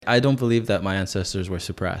I don't believe that my ancestors were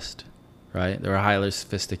suppressed, right? They were highly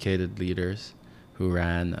sophisticated leaders who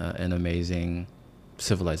ran an amazing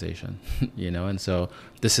civilization, and so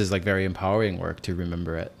this is like very empowering work to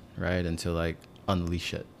remember it, right? And to like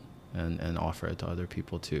unleash it and offer it to other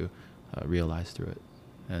people to realize through it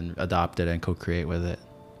and adopt it and co-create with it.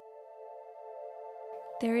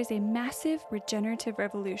 There is a massive regenerative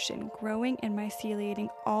revolution growing and myceliating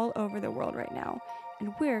all over the world right now,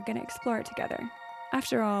 and we're going to explore it together.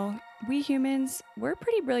 After all, we humans, we're a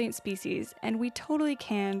pretty brilliant species, and we totally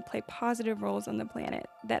can play positive roles on the planet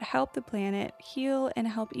that help the planet heal and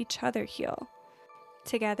help each other heal.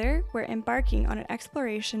 Together, we're embarking on an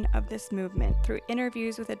exploration of this movement through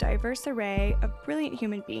interviews with a diverse array of brilliant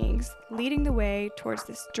human beings, leading the way towards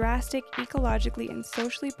this drastic, ecologically and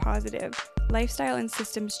socially positive lifestyle and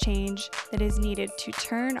systems change that is needed to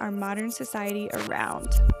turn our modern society around.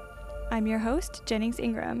 I'm your host, Jennings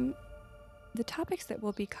Ingram. The topics that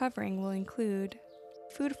we'll be covering will include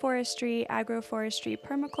food forestry, agroforestry,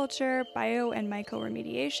 permaculture, bio and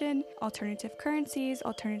myco-remediation, alternative currencies,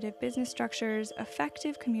 alternative business structures,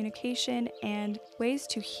 effective communication, and ways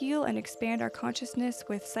to heal and expand our consciousness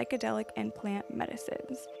with psychedelic and plant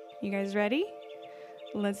medicines. You guys ready?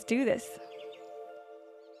 Let's do this.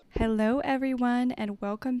 Hello, everyone, and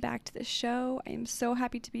welcome back to the show. I am so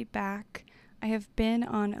happy to be back. I have been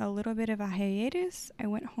on a little bit of a hiatus. I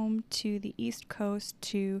went home to the East Coast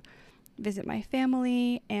to visit my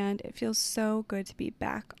family, and it feels so good to be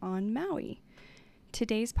back on Maui.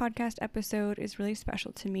 Today's podcast episode is really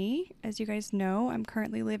special to me. As you guys know, I'm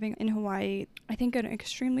currently living in Hawaii. I think an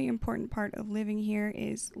extremely important part of living here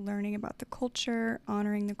is learning about the culture,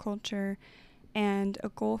 honoring the culture, and a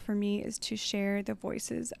goal for me is to share the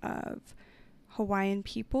voices of Hawaiian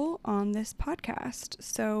people on this podcast.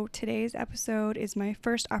 So today's episode is my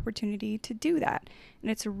first opportunity to do that. And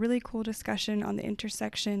it's a really cool discussion on the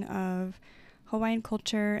intersection of Hawaiian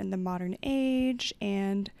culture and the modern age,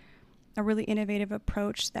 and a really innovative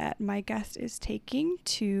approach that my guest is taking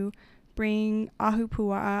to bring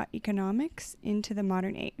Ahupua'a economics into the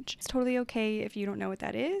modern age. It's totally okay if you don't know what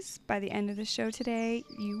that is. By the end of the show today,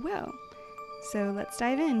 you will. So let's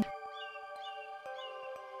dive in.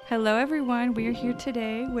 Hello, everyone. We are here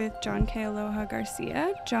today with John Kealoha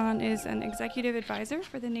Garcia. John is an executive advisor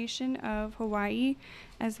for the nation of Hawaii,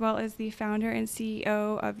 as well as the founder and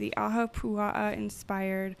CEO of the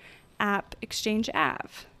Ahupua'a-inspired app Exchange Ave.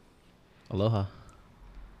 Aloha.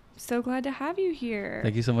 So glad to have you here.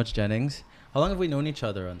 Thank you so much, Jennings. How long have we known each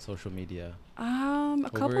other on social media? A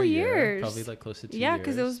couple years. Probably like close to 2 years. Yeah,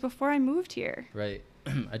 because it was before I moved here. Right.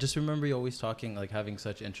 I just remember you always talking, like having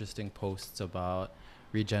such interesting posts about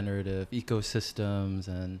regenerative ecosystems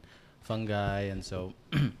and fungi, and so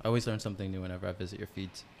I always learn something new whenever I visit your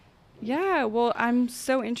feeds. Yeah, well, I'm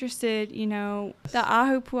so interested, the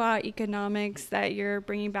Ahupua'a economics that you're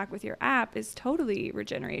bringing back with your app is totally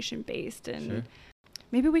regeneration based, and sure.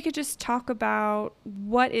 Maybe we could just talk about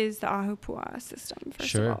what is the Ahupua'a system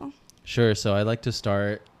first of all. Sure. So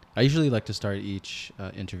I usually like to start each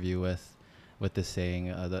interview with this saying,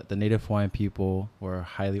 the Native Hawaiian people were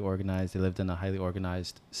highly organized. They lived in a highly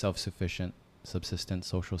organized, self-sufficient, subsistent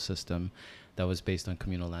social system that was based on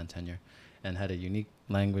communal land tenure and had a unique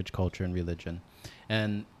language, culture, and religion.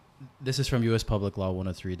 And this is from U.S. Public Law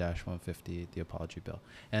 103-150, the Apology Bill.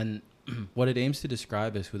 And what it aims to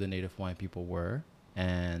describe is who the Native Hawaiian people were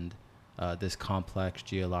and this complex,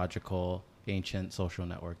 geological, ancient social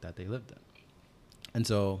network that they lived in. And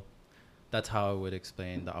so that's how I would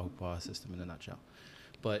explain the Ahupua'a system in a nutshell.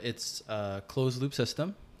 But it's a closed loop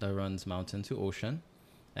system that runs mountain to ocean,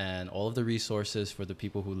 and all of the resources for the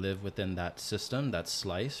people who live within that system, that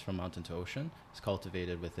slice from mountain to ocean, is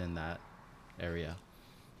cultivated within that area.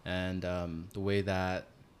 And the way that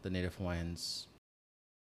the Native Hawaiians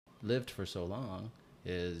lived for so long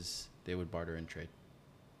is they would barter and trade.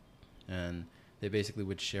 And they basically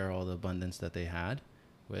would share all the abundance that they had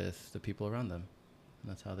with the people around them. And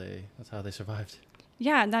that's how they survived.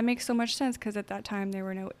 Yeah, that makes so much sense because at that time there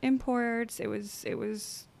were no imports. It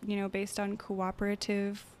was based on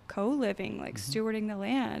cooperative co-living, like stewarding the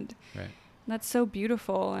land. Right. That's so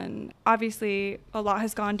beautiful, and obviously a lot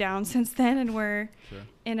has gone down since then, and we're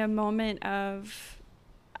in a moment of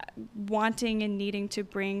wanting and needing to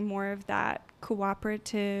bring more of that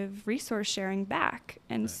cooperative resource sharing back.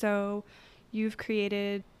 And so you've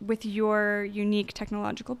created, with your unique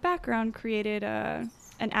technological background, created an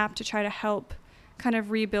app to try to help kind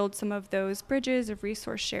of rebuild some of those bridges of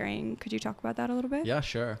resource sharing. Could you talk about that a little bit? Yeah,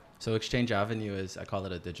 sure. So Exchange Avenue I call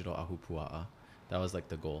it a digital Ahupua'a. That was like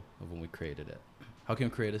the goal of when we created it. How can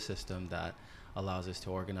we create a system that allows us to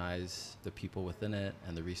organize the people within it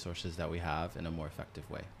and the resources that we have in a more effective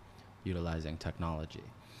way, utilizing technology.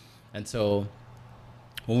 And so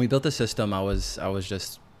when we built the system, I was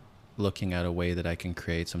just looking at a way that I can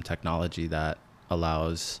create some technology that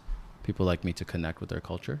allows people like me to connect with their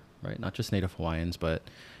culture, right? Not just Native Hawaiians, but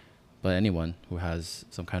anyone who has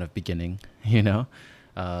some kind of beginning,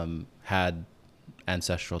 had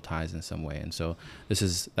ancestral ties in some way. And so this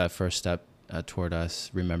is that first step toward us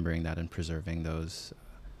remembering that and preserving those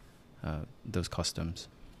customs.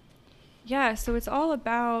 Yeah, so it's all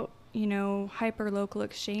about, hyper local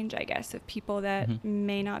exchange, I guess, of people that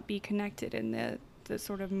may not be connected in the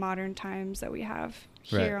sort of modern times that we have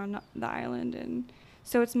here on the island. And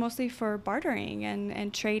so it's mostly for bartering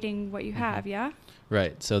and trading what you have, yeah?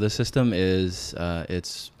 Right. So the system is,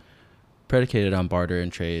 it's predicated on barter and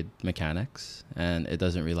trade mechanics, and it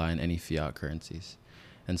doesn't rely on any fiat currencies.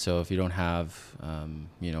 And so if you don't have,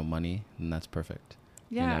 money, then that's perfect.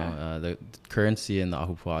 Yeah. The currency in the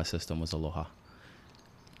Ahupua'a system was aloha.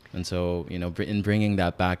 And so, in bringing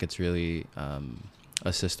that back, it's really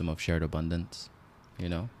a system of shared abundance,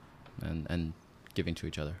 and giving to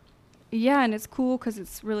each other. Yeah, and it's cool because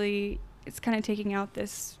it's kind of taking out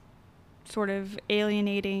this sort of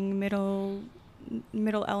alienating middle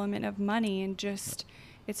element of money, and just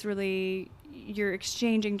it's really you're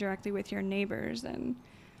exchanging directly with your neighbors. And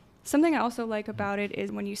something I also like about it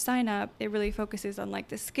is when you sign up, it really focuses on like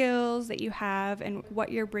the skills that you have and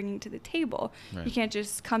what you're bringing to the table. Right. You can't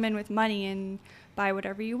just come in with money and buy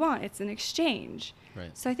whatever you want. It's an exchange.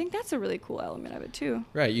 Right. So I think that's a really cool element of it too.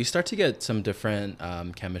 Right. You start to get some different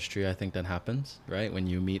chemistry, I think, that happens, right? When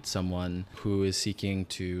you meet someone who is seeking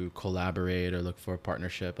to collaborate or look for a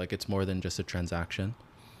partnership, like it's more than just a transaction,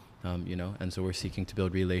 and so we're seeking to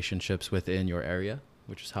build relationships within your area,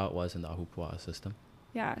 which is how it was in the Ahupua'a system.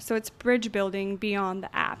 Yeah. So it's bridge building beyond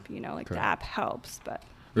the app, Correct. The app helps, but.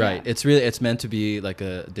 Right. Yeah. It's meant to be like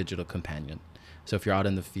a digital companion. So if you're out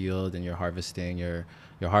in the field and you're harvesting your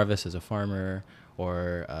harvest as a farmer,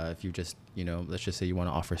 or if you just, let's just say you want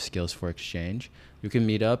to offer skills for exchange, you can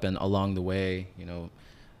meet up, and along the way,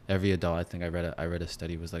 every adult, I think I read a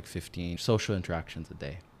study, was like 15 social interactions a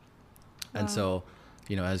day. Wow. And so,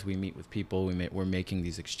 as we meet with people, we're making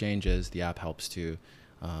these exchanges. The app helps to,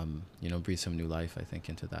 breathe some new life, I think,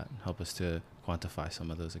 into that, help us to quantify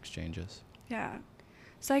some of those exchanges. Yeah.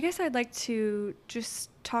 So I guess I'd like to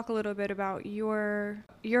just talk a little bit about your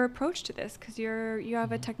approach to this, because you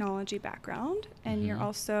have a technology background, and you're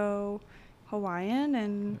also Hawaiian,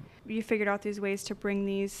 and you figured out these ways to bring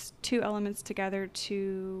these two elements together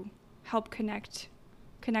to help connect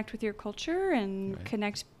with your culture and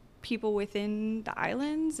connect people within the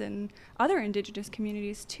islands and other indigenous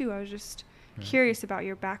communities too. I was just curious about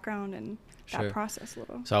your background and that process a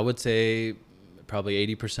little. So I would say probably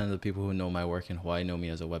 80% of the people who know my work in Hawaii know me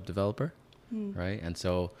as a web developer, right? And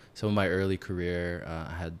so some of my early career,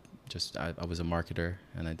 I was a marketer,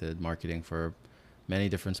 and I did marketing for many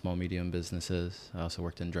different small, medium businesses. I also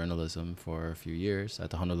worked in journalism for a few years at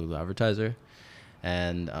the Honolulu Advertiser.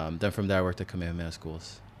 And then from there, I worked at Kamehameha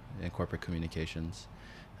Schools in corporate communications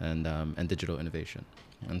and digital innovation.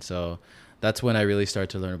 And so that's when I really started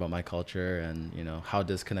to learn about my culture and, how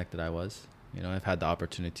disconnected I was. I've had the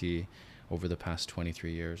opportunity over the past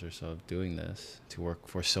 23 years or so of doing this to work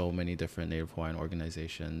for so many different Native Hawaiian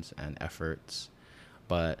organizations and efforts.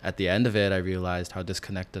 But at the end of it, I realized how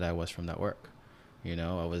disconnected I was from that work.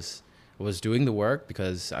 I was doing the work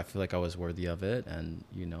because I feel like I was worthy of it, and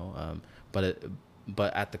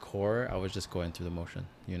but at the core, I was just going through the motion.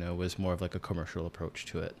 It was more of like a commercial approach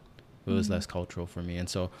to it. It was less cultural for me, and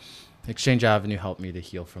so Exchange Avenue helped me to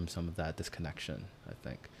heal from some of that disconnection, I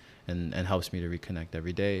think, and helps me to reconnect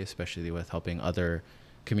every day, especially with helping other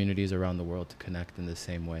communities around the world to connect in the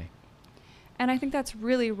same way. And I think that's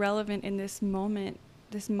really relevant in this moment,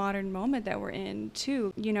 this modern moment that we're in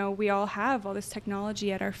too. We all have all this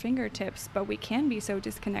technology at our fingertips, but we can be so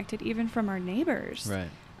disconnected even from our neighbors. Right.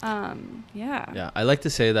 Yeah. I like to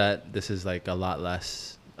say that this is like a lot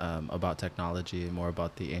less about technology and more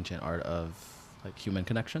about the ancient art of like human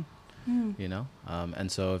connection.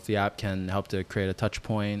 And so if the app can help to create a touch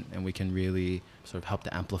point, and we can really sort of help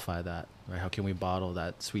to amplify that, right? How can we bottle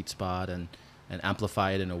that sweet spot and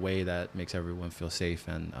amplify it in a way that makes everyone feel safe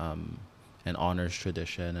and honors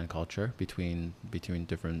tradition and culture between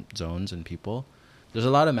different zones and people? There's a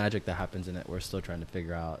lot of magic that happens in it. We're still trying to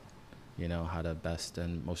figure out, how to best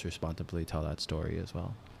and most responsibly tell that story as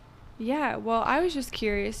well. Yeah, well, I was just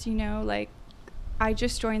curious, I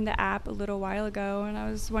just joined the app a little while ago, and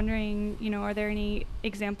I was wondering, are there any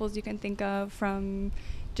examples you can think of from,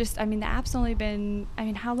 just, I mean, the app's only been, I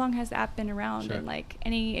mean, how long has the app been around? Sure. And like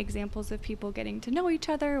any examples of people getting to know each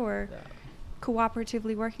other or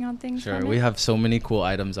cooperatively working on things? Sure. We have so many cool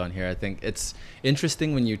items on here. I think it's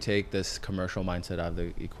interesting when you take this commercial mindset out of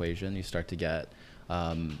the equation, you start to get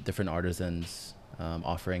different artisans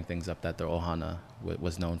offering things up that the Ohana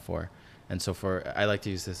was known for. And so I like to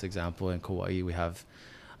use this example in Kauai. We have,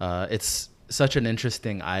 it's such an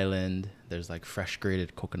interesting island. There's like fresh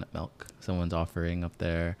grated coconut milk someone's offering up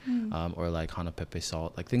there, or like hana pepe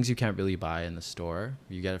salt, like things you can't really buy in the store.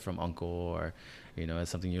 You get it from uncle, or, you know,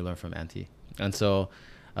 it's something you learn from auntie. And so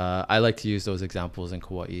I like to use those examples in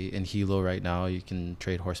Kauai. In Hilo right now, you can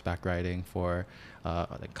trade horseback riding for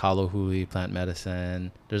like kalo huli, plant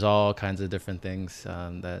medicine. There's all kinds of different things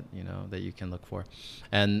that, you know, that you can look for.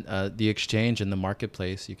 And the exchange in the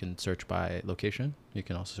marketplace, you can search by location. You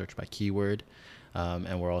can also search by keyword.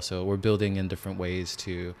 And we're building in different ways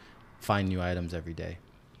to find new items every day.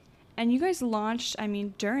 And you guys launched, I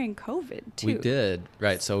mean, during COVID too. We did,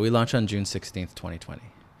 right. So we launched on June 16th, 2020.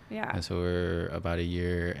 Yeah. And so we're about a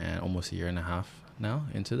year and almost a year and a half now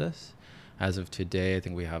into this. As of today, I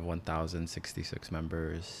think we have 1,066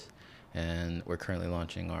 members, and we're currently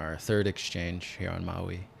launching our third exchange here on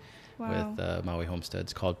Maui. Wow. With Maui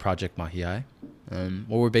Homesteads called Project Mahiai.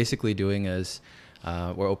 What we're basically doing is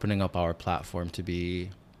we're opening up our platform to be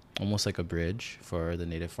almost like a bridge for the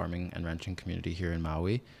native farming and ranching community here in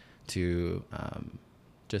Maui to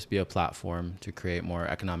just be a platform to create more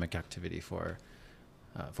economic activity for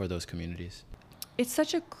those communities. It's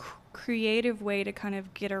such a creative way to kind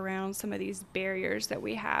of get around some of these barriers that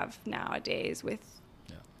we have nowadays with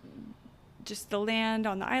just the land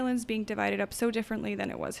on the islands being divided up so differently than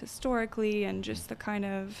it was historically, and just the kind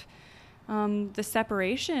of the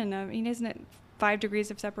separation. I mean, isn't it 5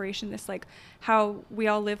 degrees of separation? This like how we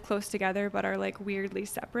all live close together but are like weirdly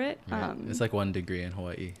separate. Right. It's like 1 degree in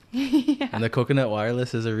Hawaii. Yeah. And the coconut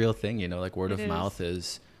wireless is a real thing, you know, like word of It mouth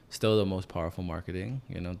is still the most powerful marketing,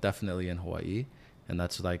 you know, definitely in Hawaii. And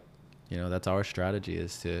that's like, you know, that's our strategy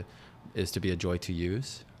is to be a joy to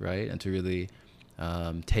use, right? And to really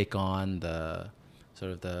take on the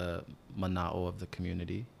sort of the mana'o of the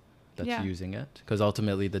community that's using it. Because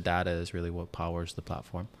ultimately the data is really what powers the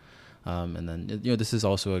platform. And then, you know, this is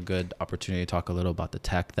also a good opportunity to talk a little about the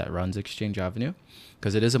tech that runs Exchange Avenue,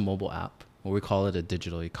 because it is a mobile app. Well, we call it a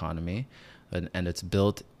digital economy, and it's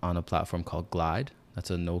built on a platform called Glide. That's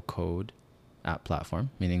a no-code app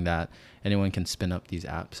platform, meaning that anyone can spin up these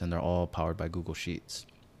apps, and they're all powered by Google Sheets.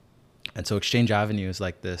 And so Exchange Avenue is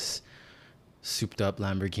like this souped-up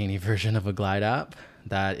Lamborghini version of a Glide app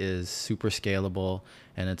that is super scalable,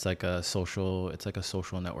 and it's like a social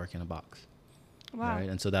network in a box. Wow. Right?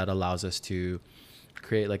 And so that allows us to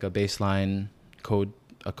create like a baseline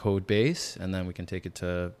code base, and then we can take it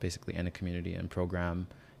to basically any community and program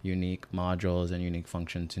unique modules and unique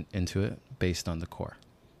functions into it based on the core.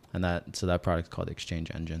 And that product is called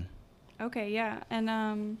Exchange Engine. Okay, yeah. And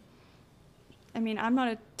I mean, I'm not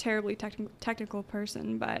a terribly technical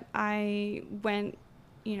person, but I went,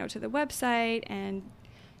 you know, to the website, and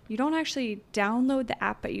you don't actually download the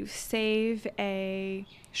app, but you save a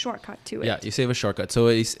shortcut to it. Yeah, you save a shortcut. So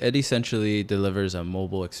it essentially delivers a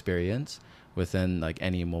mobile experience within like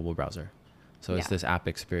any mobile browser. So it's this app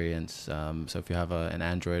experience. So if you have an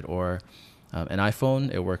Android or an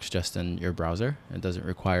iPhone, it works just in your browser. It doesn't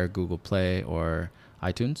require Google Play or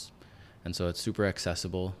iTunes. And so it's super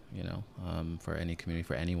accessible, you know, for any community,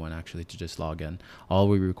 for anyone actually to just log in. All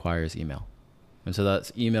we require is email. And so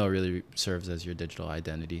that email really serves as your digital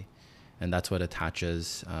identity. And that's what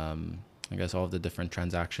attaches, I guess, all of the different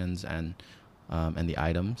transactions and the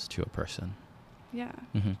items to a person. Yeah.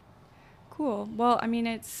 Mm-hmm. Cool. Well, I mean,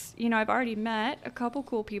 it's, you know, I've already met a couple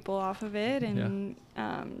cool people off of it, and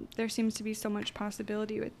there seems to be so much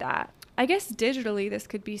possibility with that. I guess digitally, this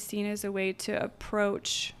could be seen as a way to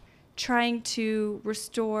approach trying to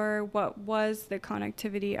restore what was the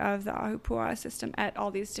connectivity of the Ahupua'a system at all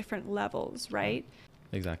these different levels, right?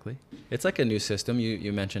 Exactly. It's like a new system.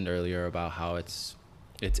 You mentioned earlier about how it's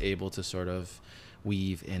able to sort of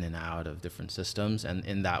weave in and out of different systems, and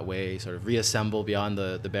in that way sort of reassemble beyond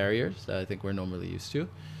the barriers that I think we're normally used to.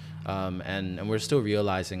 And we're still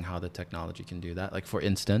realizing how the technology can do that. Like, for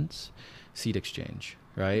instance, seed exchange,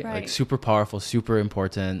 right? Like super powerful, super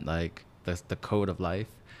important, like the code of life.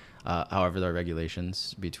 However, there are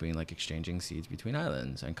regulations between like exchanging seeds between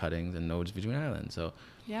islands and cuttings and nodes between islands. So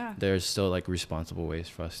there's still like responsible ways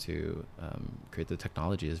for us to create the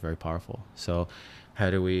technology is very powerful. So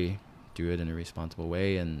how do we do it in a responsible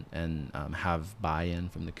way and have buy-in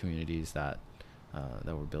from the communities that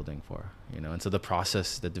we're building for, you know? And so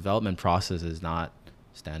the development process is not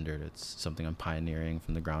standard. It's something I'm pioneering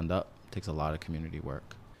from the ground up. It takes a lot of community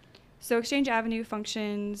work. So Exchange Avenue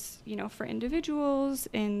functions, for individuals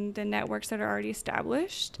in the networks that are already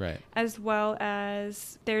established, Right. as well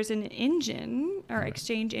as there's an engine or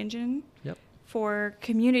exchange engine Yep. for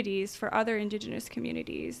communities, for other indigenous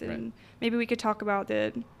communities. And maybe we could talk about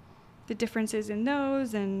the differences in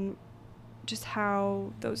those and just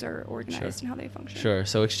how those are organized and how they function. Sure.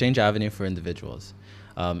 So Exchange Avenue for individuals.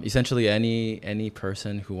 Essentially, any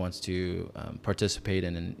person who wants to participate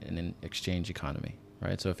in an exchange economy,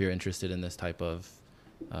 right? So if you're interested in this type of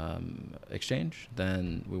exchange,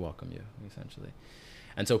 then we welcome you, essentially.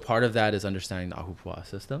 And so part of that is understanding the Ahupua'a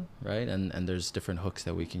system, right? And there's different hooks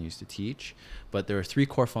that we can use to teach. But there are 3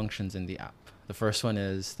 core functions in the app. The first one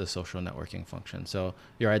is the social networking function. So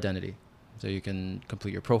your identity. So you can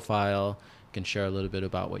complete your profile, you can share a little bit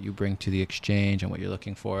about what you bring to the exchange and what you're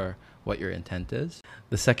looking for, what your intent is.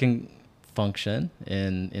 The second function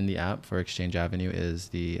in the app for Exchange Avenue is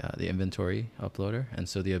the inventory uploader, and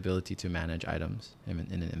so the ability to manage items in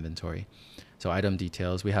an inventory. So item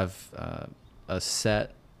details, we have a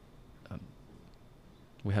set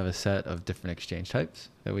of different exchange types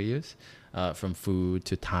that we use, from food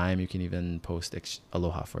to time. You can even post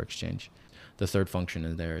Aloha for exchange. The third function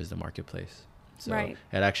in there is the marketplace. So it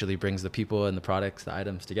actually brings the people and the products, the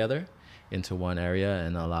items together into one area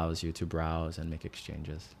and allows you to browse and make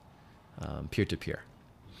exchanges peer-to-peer.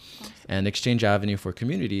 Awesome. And Exchange Avenue for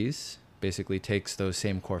communities basically takes those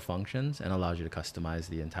same core functions and allows you to customize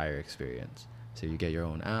the entire experience. So you get your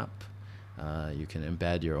own app, you can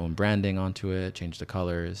embed your own branding onto it, change the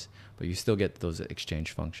colors, but you still get those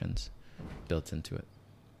exchange functions built into it.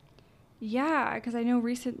 Yeah, because I know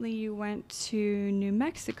recently you went to New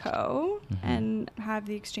Mexico and have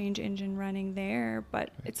the exchange engine running there,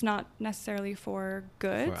 but it's not necessarily for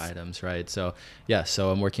goods. For items, right? So, yeah,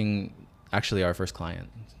 so I'm working, actually our first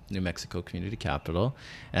client, New Mexico Community Capital.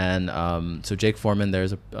 And so Jake Foreman,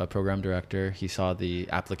 there's a program director. He saw the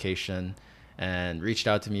application and reached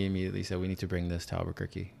out to me immediately, said we need to bring this to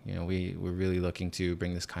Albuquerque. We're really looking to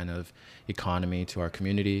bring this kind of economy to our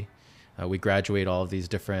community. We graduate all of these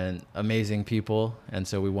different amazing people, and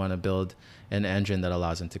so we want to build an engine that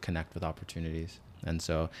allows them to connect with opportunities. And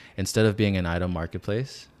so instead of being an item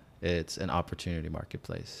marketplace, it's an opportunity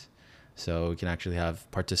marketplace. So we can actually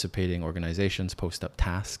have participating organizations post up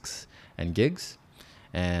tasks and gigs,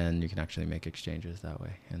 and you can actually make exchanges that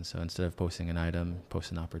way. And so instead of posting an item,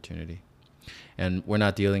 post an opportunity. And we're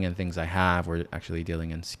not dealing in things I have, we're actually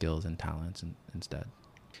dealing in skills and talents instead.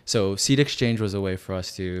 So Seed Exchange was a way for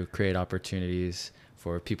us to create opportunities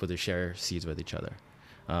for people to share seeds with each other.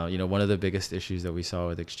 One of the biggest issues that we saw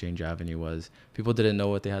with Exchange Avenue was people didn't know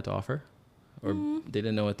what they had to offer, or they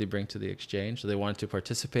didn't know what they bring to the exchange. So they wanted to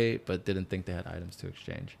participate, but didn't think they had items to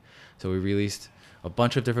exchange. So we released a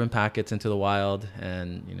bunch of different packets into the wild,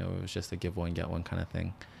 and it was just a give one, get one kind of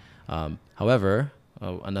thing. However,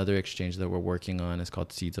 another exchange that we're working on is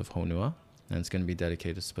called Seeds of Honua, and it's going to be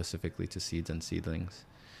dedicated specifically to seeds and seedlings.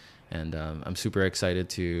 And I'm super excited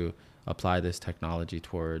to apply this technology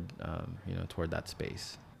toward that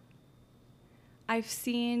space. I've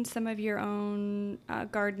seen some of your own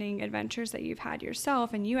gardening adventures that you've had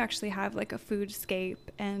yourself, and you actually have like a foodscape.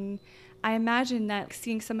 And I imagine that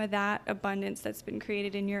seeing some of that abundance that's been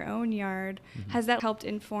created in your own yard, has that helped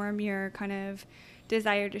inform your kind of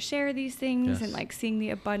desire to share these things and like seeing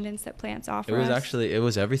the abundance that plants offer? It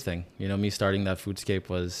was everything. Me starting that foodscape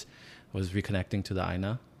was reconnecting to the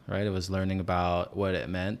Aina. Right, it was learning about what it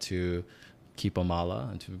meant to keep a mala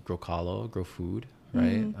and to grow kalo, grow food.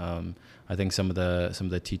 Right, I think some of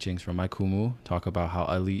the teachings from my kumu talk about how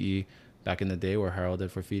ali'i back in the day were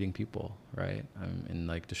heralded for feeding people. Right, in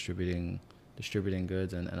like distributing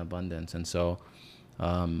goods and abundance. And so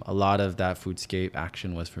a lot of that foodscape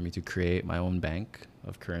action was for me to create my own bank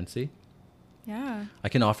of currency. Yeah, I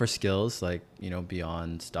can offer skills like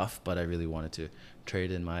beyond stuff, but I really wanted to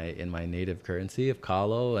trade in my native currency of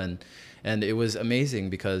kalo, and it was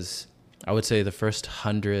amazing because I would say the first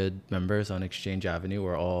 100 members on Exchange Avenue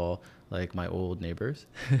were all like my old neighbors.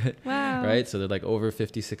 Wow. Right, so they're like over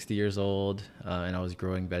 50-60 years old, and I was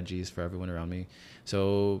growing veggies for everyone around me,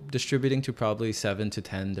 so distributing to probably 7 to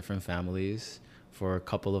 10 different families for a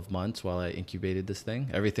couple of months while I incubated this thing.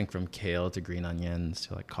 Everything from kale to green onions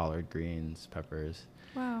to like collard greens, peppers.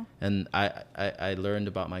 Wow. And I learned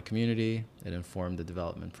about my community. It informed the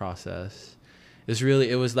development process.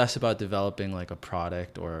 It was less about developing like a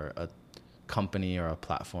product or a company or a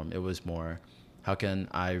platform. It was more, how can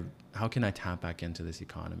I tap back into this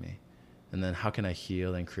economy? And then how can I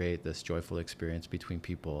heal and create this joyful experience between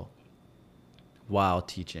people while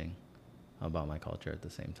teaching about my culture at the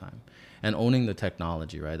same time. And owning the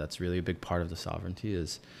technology, right? That's really a big part of the sovereignty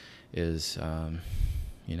is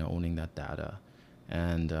owning that data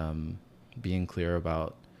and being clear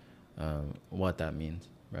about what that means,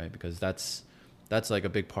 right? Because that's like a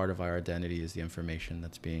big part of our identity is the information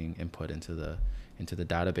that's being input into the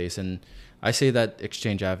database. And I say that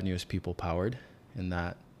Exchange Avenue is people powered, in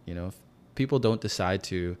that, if people don't decide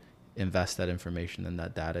to invest that information and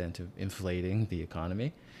that data into inflating the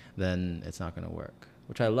economy, then it's not going to work,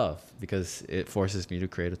 which I love, because it forces me to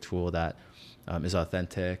create a tool that is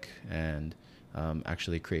authentic and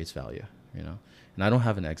actually creates value, and I don't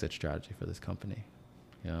have an exit strategy for this company,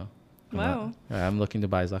 Wow. I'm looking to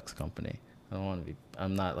buy Zuck's company.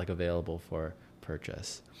 I'm not like available for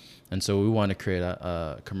purchase. And so we want to create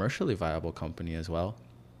a commercially viable company as well,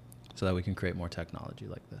 so that we can create more technology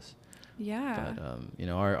like this. Yeah. But,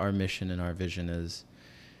 our mission and our vision is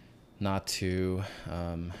not to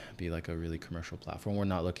be like a really commercial platform. We're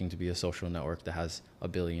not looking to be a social network that has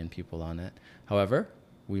 1 billion people on it. However,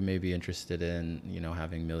 we may be interested in,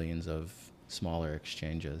 having millions of smaller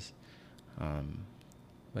exchanges.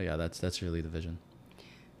 But yeah, that's really the vision.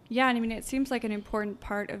 Yeah, and I mean, it seems like an important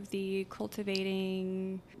part of the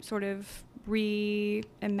cultivating, sort of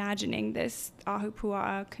reimagining this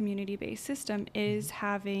Ahupua'a community-based system is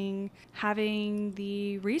having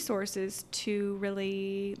the resources to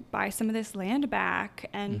really buy some of this land back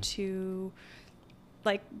and to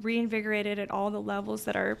like reinvigorate it at all the levels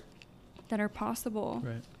that are possible.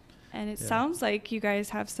 Right. And it sounds like you guys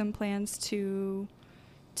have some plans to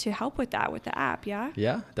help with that with the app.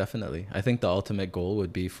 Yeah, definitely. I think the ultimate goal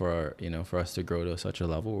would be for us to grow to such a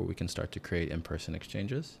level where we can start to create in-person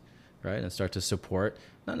exchanges, right? And start to support,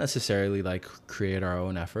 not necessarily like create our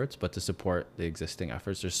own efforts, but to support the existing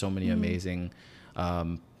efforts. There's so many amazing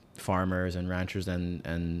farmers and ranchers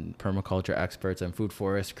and permaculture experts and food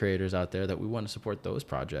forest creators out there that we want to support those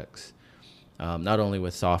projects. Not only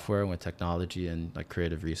with software and with technology and like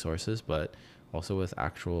creative resources, but also with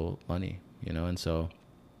actual money, and so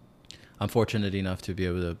I'm fortunate enough to be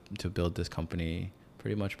able to build this company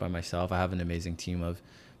pretty much by myself. I have an amazing team of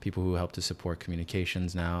people who help to support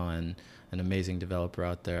communications now, and an amazing developer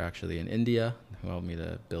out there actually in India who helped me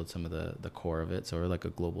to build some of the core of it. So we're like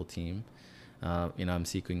a global team. I'm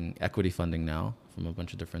seeking equity funding now from a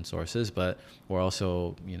bunch of different sources, but we're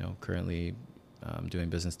also, currently doing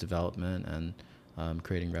business development and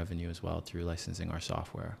creating revenue as well through licensing our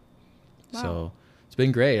software. Wow. So it's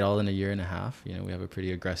been great, all in a year and a half. We have a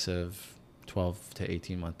pretty aggressive 12 to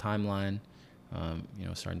 18 month timeline.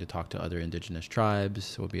 Starting to talk to other indigenous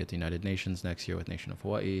tribes. We'll be at the United Nations next year with Nation of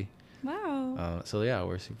Hawaii. Wow. So yeah,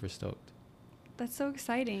 we're super stoked. That's so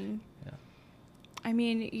exciting. Yeah. I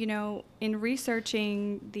mean, in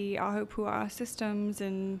researching the Ahupua'a systems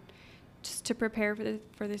and just to prepare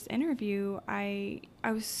for this interview, I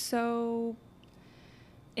was so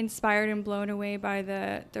inspired and blown away by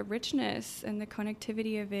the richness and the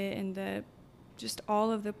connectivity of it, and the just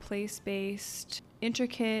all of the place-based,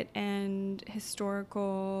 intricate and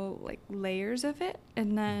historical like layers of it.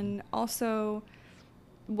 And then also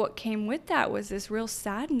what came with that was this real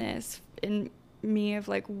sadness in me of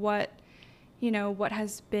like what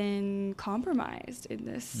has been compromised in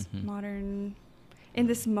this in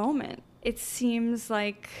this moment. It seems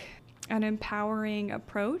like an empowering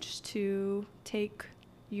approach to take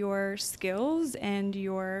your skills and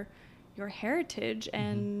your heritage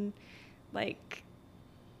and like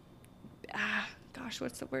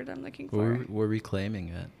what's the word I'm looking for? We're reclaiming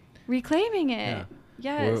it. Yeah.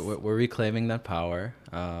 Yes. We're reclaiming that power.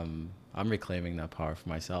 I'm reclaiming that power for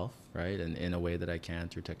myself, right? And in a way that I can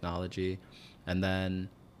through technology, and then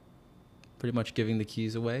pretty much giving the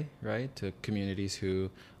keys away, right, to communities who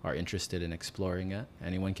are interested in exploring it.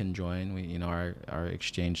 Anyone can join. Our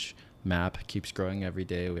exchange map keeps growing every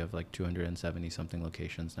day. We have like 270 something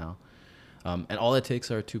locations now. And all it takes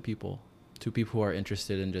are two people who are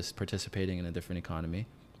interested in just participating in a different economy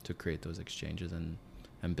to create those exchanges and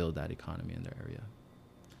build that economy in their area.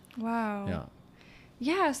 Wow. Yeah.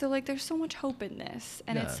 Yeah. So like there's so much hope in this,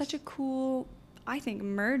 and it's such a cool, I think,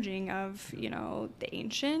 merging of, the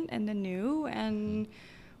ancient and the new, and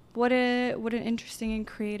what an interesting and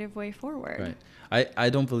creative way forward. Right. I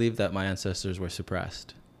don't believe that my ancestors were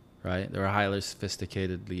suppressed, right? There were highly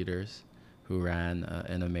sophisticated leaders who ran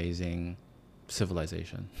an amazing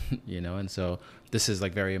civilization, and so this is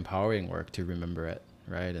like very empowering work to remember it,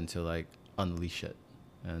 right? And to like unleash it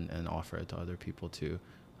and offer it to other people to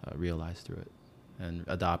realize through it and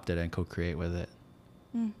adopt it and co-create with it.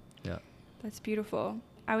 Yeah. That's beautiful.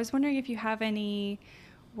 I was wondering if you have any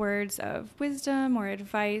words of wisdom or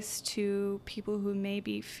advice to people who may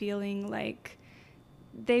be feeling like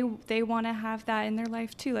they want to have that in their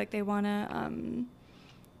life too. Like they want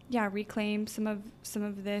to reclaim some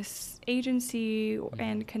of this agency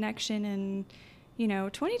and connection. And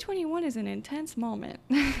 2021 is an intense moment.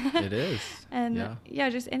 It is. And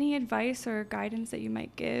just any advice or guidance that you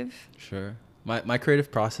might give. Sure. My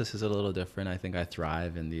creative process is a little different. I think I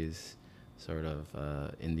thrive in these sort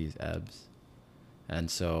of in these ebbs, and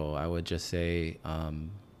so I would just say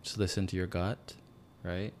just listen to your gut,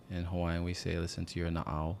 right? In Hawaiian we say listen to your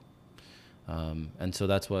na'au, and so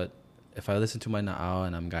that's what, if I listen to my na'au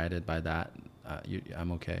and I'm guided by that,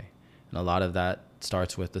 I'm okay. And a lot of that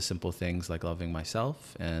starts with the simple things like loving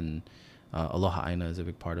myself, and aloha aina is a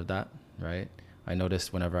big part of that, right? I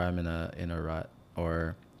notice whenever I'm in a rut,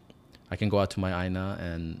 or I can go out to my aina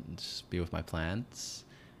and just be with my plants,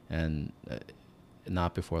 and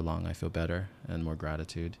not before long I feel better and more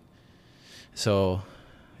gratitude. So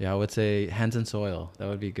I would say hands in soil. That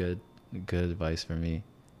would be good advice for me.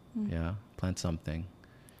 Plant something.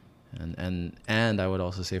 And I would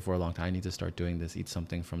also say for a long time I need to start doing this, eat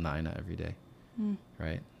something from the aina every day.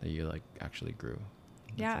 Right? That you like actually grew.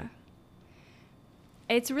 That's it.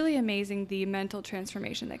 It's really amazing the mental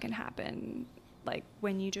transformation that can happen, like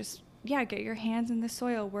when you just get your hands in the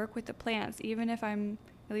soil, work with the plants. Even if I'm,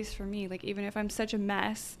 at least for me, like even if I'm such a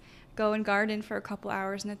mess, go and garden for a couple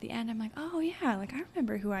hours, and at the end I'm like, oh yeah, like I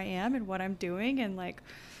remember who I am and what I'm doing, and like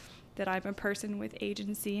that I'm a person with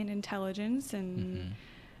agency and intelligence and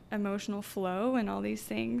emotional flow and all these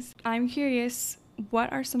things. I'm curious,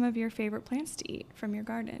 what are some of your favorite plants to eat from your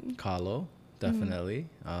garden? Kalo, definitely.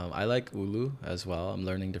 I like ulu as well. I'm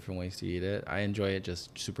learning different ways to eat it. I enjoy it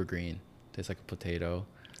just super green. Tastes like a potato.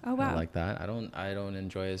 Oh wow. I like that. I don't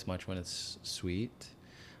enjoy it as much when it's sweet.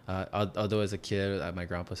 Although as a kid at my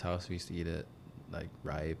grandpa's house we used to eat it like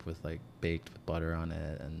ripe with like baked with butter on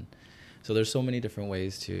it, and so there's so many different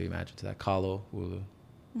ways to imagine to that. Kalo, ulu.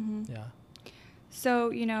 Yeah.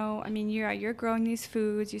 So, I mean, you're growing these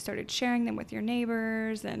foods, you started sharing them with your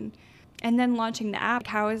neighbors, and then launching the app.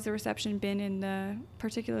 How has the reception been in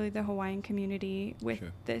particularly the Hawaiian community with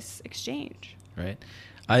this exchange? Right.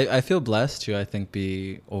 I feel blessed to, I think,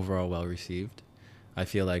 be overall well received. I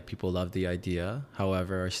feel like people love the idea,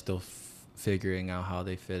 however, are still figuring out how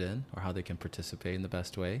they fit in or how they can participate in the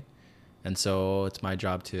best way. And so it's my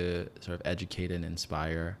job to sort of educate and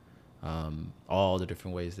inspire all the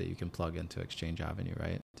different ways that you can plug into Exchange Avenue,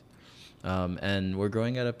 right? And we're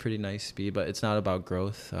growing at a pretty nice speed, but it's not about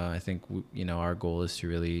growth. I think, our goal is to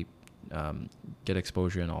really get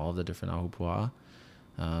exposure in all of the different ahupua'a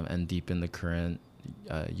and deepen the current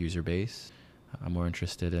user base. I'm more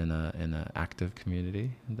interested in an active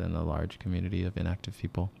community than a large community of inactive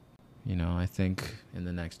people. I think in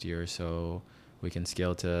the next year or so,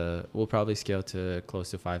 we'll probably scale to close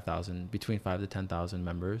to 5,000, between 5,000 to 10,000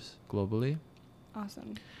 members globally.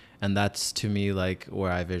 Awesome. And that's, to me, like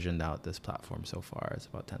where I visioned out this platform so far. It's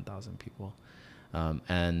about 10,000 people.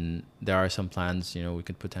 And there are some plans, we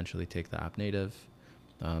could potentially take the app native.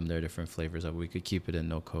 There are different flavors of it. We could keep it in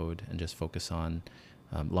no code and just focus on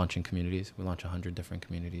launching communities. We launch 100 different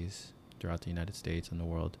communities throughout the United States and the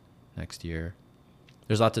world next year.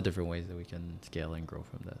 There's lots of different ways that we can scale and grow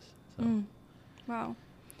from this. So. Wow.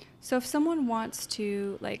 So if someone wants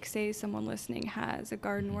to, like, say someone listening has a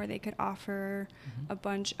garden where they could offer a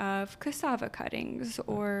bunch of cassava cuttings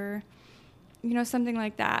or, something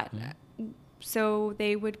like that. So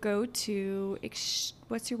they would go to,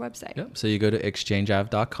 what's your website? Yep. So you go to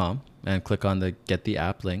exchangeav.com and click on the Get the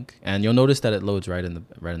App link, and you'll notice that it loads right in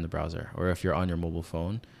the browser. Or if you're on your mobile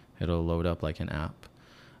phone, it'll load up like an app.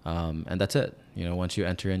 And that's it. Once you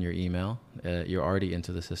enter in your email, you're already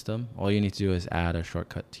into the system. All you need to do is add a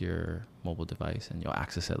shortcut to your mobile device, and you'll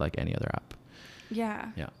access it like any other app.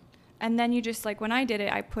 Yeah. And then you just, like, when I did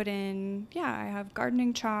it, I put in, I have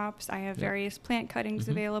gardening chops, I have various plant cuttings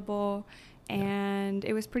available, and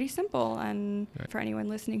it was pretty simple. And for anyone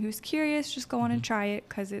listening who's curious, just go on and try it,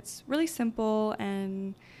 because it's really simple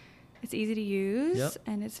and it's easy to use,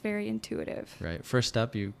 and it's very intuitive. Right. First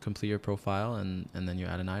step, you complete your profile, and then you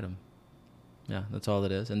add an item. Yeah, that's all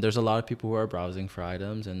it is. And there's a lot of people who are browsing for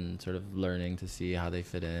items and sort of learning to see how they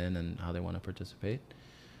fit in and how they want to participate.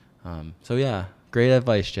 So great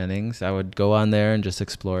advice, Jennings. I would go on there and just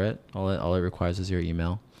explore it. All it requires is your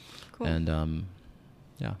email. Cool. And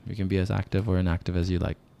you can be as active or inactive as you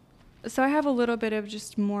like. So I have a little bit of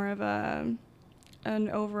just more of an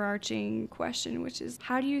overarching question, which is,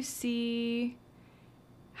 how do you see,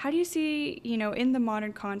 in the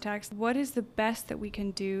modern context, what is the best that we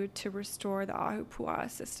can do to restore the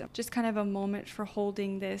ahupua'a system? Just kind of a moment for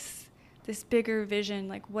holding this bigger vision.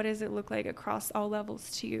 Like, what does it look like across all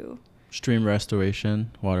levels to you? Stream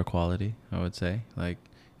restoration, water quality, I would say, like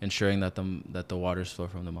ensuring that the waters flow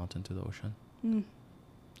from the mountain to the ocean.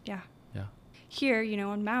 Yeah. Yeah. Here,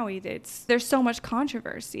 on Maui, there's so much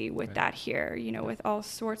controversy with Right. that here, with all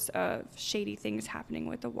sorts of shady things happening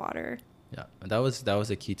with the water. Yeah, and that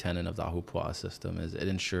was a key tenet of the Ahupua'a system, is it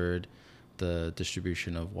ensured the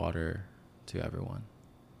distribution of water to everyone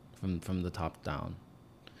from the top down,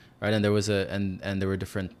 right? And there was and there were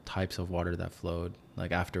different types of water that flowed.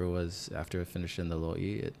 Like after it finished in the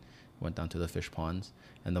lo'i, it went down to the fish ponds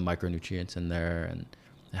and the micronutrients in there, and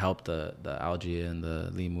it helped the algae and the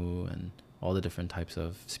limu and all the different types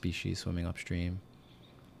of species swimming upstream.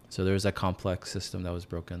 So there was a complex system that was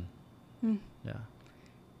broken. Yeah.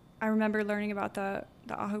 I remember learning about the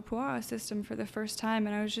Ahupua'a system for the first time,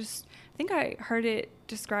 and I think I heard it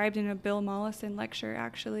described in a Bill Mollison lecture,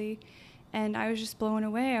 actually, and I was just blown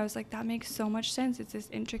away. I was like, that makes so much sense. It's this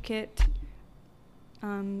intricate,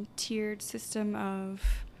 tiered system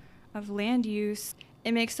of land use.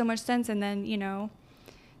 It makes so much sense, and then,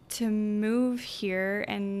 to move here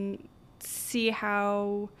and see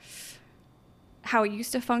how it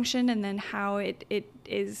used to function and then how it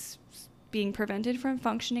is being prevented from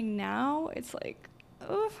functioning now, it's like,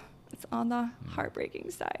 oh, it's on the heartbreaking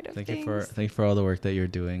side of things. Thank you for all the work that you're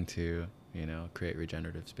doing to, create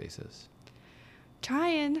regenerative spaces.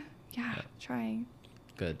 Trying.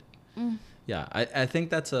 Good. Yeah, I think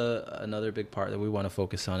that's another big part that we want to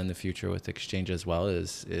focus on in the future with exchange as well,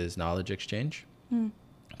 is knowledge exchange.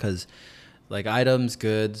 Because like items,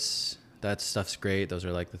 goods, that stuff's great. Those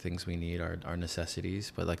are like the things we need, our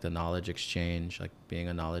necessities. But like the knowledge exchange, like being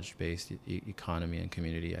a knowledge-based economy and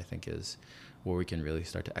community, I think is where we can really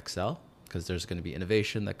start to excel, because there's going to be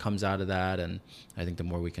innovation that comes out of that. And I think the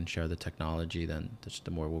more we can share the technology, then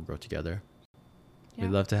the more we'll grow together. Yeah.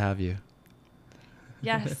 We'd love to have you.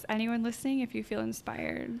 Yes. Anyone listening, if you feel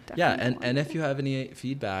inspired. Yeah. And if you have any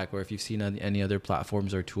feedback, or if you've seen any other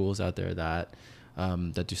platforms or tools out there that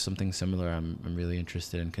do something similar, I'm really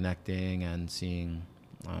interested in connecting and seeing,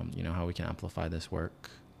 how we can amplify this work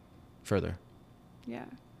further. Yeah.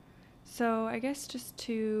 So I guess just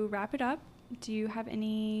to wrap it up, do you have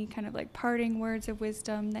any kind of like parting words of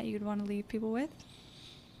wisdom that you'd want to leave people with?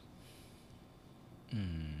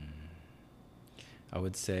 I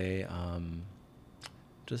would say,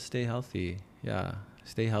 just stay healthy. Yeah.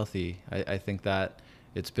 Stay healthy. I think that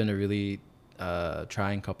it's been a really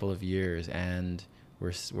trying couple of years, and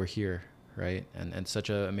we're here, right? And such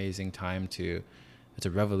an amazing time it's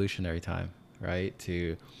a revolutionary time, right?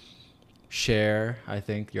 To share, I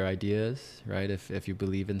think, your ideas, right? If you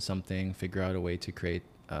believe in something, figure out a way to create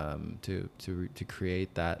to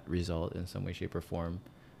create that result in some way, shape, or form,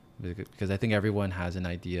 because I think everyone has an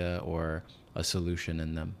idea or a solution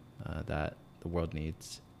in them that the world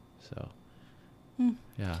needs. So.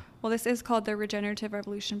 Yeah. Well, this is called the Regenerative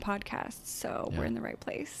Revolution Podcast, so we're in the right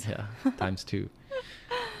place. Yeah, times two.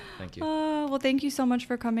 Thank you. Well, thank you so much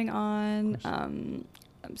for coming on. I'm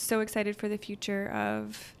so excited for the future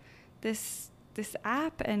of this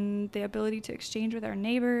app and the ability to exchange with our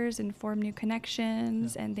neighbors and form new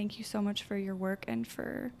connections. Yeah. And thank you so much for your work and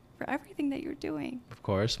for everything that you're doing. Of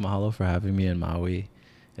course. Mahalo for having me in Maui.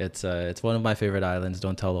 It's one of my favorite islands.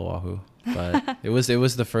 Don't tell Oahu, but it was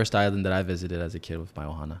the first island that I visited as a kid with my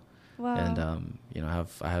ohana. Wow. And I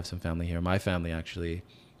have some family here. My family actually,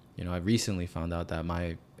 I recently found out that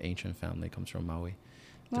my ancient family comes from Maui,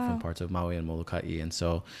 different parts of Maui and Molokai, and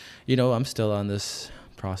so, I'm still on this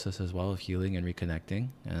process as well of healing and reconnecting,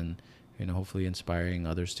 and hopefully inspiring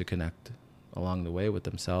others to connect along the way with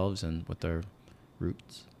themselves and with their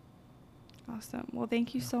roots. Awesome. Well,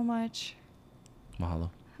 thank you so much. Mahalo.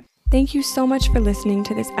 Thank you so much for listening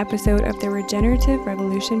to this episode of the Regenerative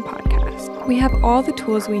Revolution Podcast. We have all the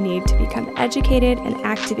tools we need to become educated and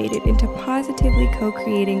activated into positively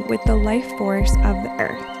co-creating with the life force of the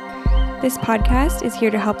earth. This podcast is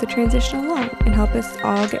here to help the transition along and help us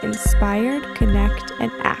all get inspired, connect, and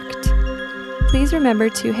act. Please remember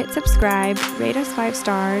to hit subscribe, rate us 5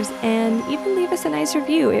 stars, and even leave us a nice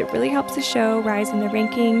review. It really helps the show rise in the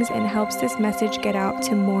rankings and helps this message get out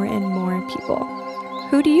to more and more people.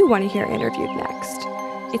 Who do you want to hear interviewed next?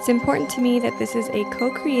 It's important to me that this is a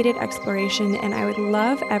co-created exploration, and I would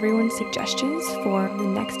love everyone's suggestions for the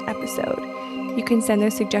next episode. You can send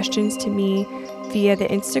those suggestions to me via the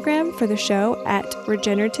Instagram for the show at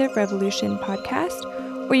Regenerative Revolution Podcast,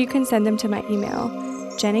 or you can send them to my email,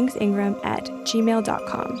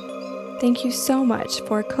 jenningsingram@gmail.com. Thank you so much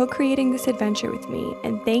for co-creating this adventure with me,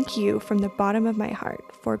 and thank you from the bottom of my heart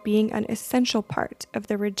for being an essential part of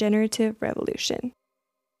the regenerative revolution.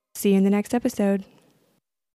 See you in the next episode.